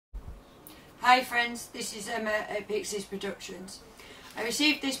Hi friends, this is Emma at Pixies Productions. I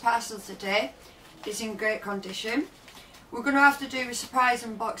received this parcel today. It's in great condition. We're going to have to do a surprise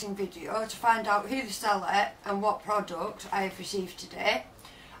unboxing video to find out who the seller and what product I have received today.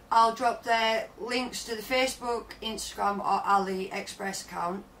 I'll drop the links to the Facebook, Instagram or AliExpress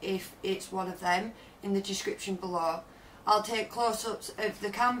account, if it's one of them, in the description below. I'll take close-ups of the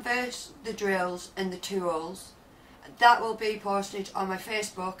canvas, the drills and the tools. That will be posted on my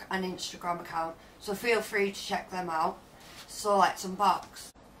Facebook and Instagram account, so feel free to check them out. So let's unbox.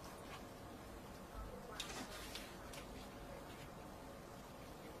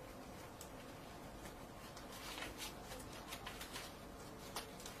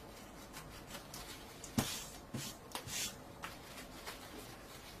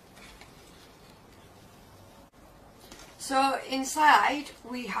 So inside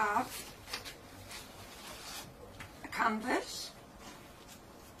we have a canvas,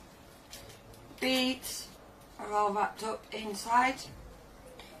 beads are all wrapped up inside,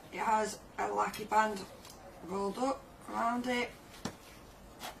 it has a lacquer band rolled up around it,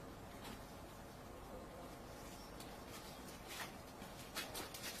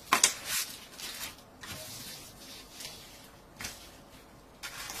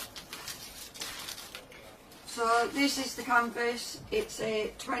 so this is the canvas. It's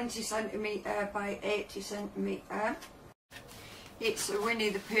a 20cm by 80cm. It's a Winnie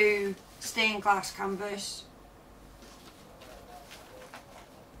the Pooh stained glass canvas.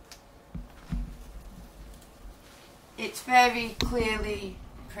 It's very clearly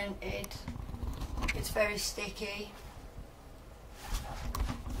printed. It's very sticky.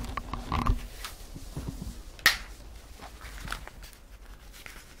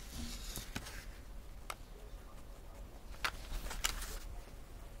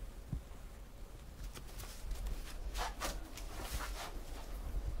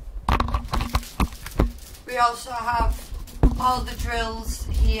 We also have all the drills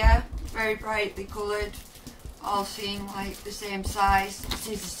here, very brightly coloured, all seem like the same size. This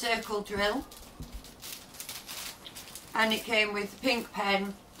is a circle drill, and it came with the pink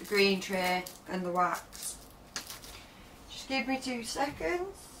pen, the green tray and the wax. Just give me 2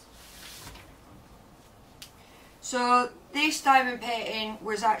 seconds. So this diamond painting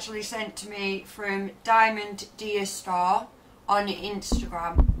was actually sent to me from Diamond Deer Store on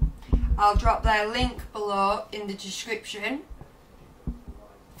Instagram. I'll drop their link below in the description.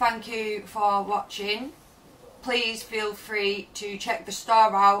 Thank you for watching. Please feel free to check the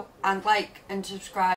store out and like and subscribe.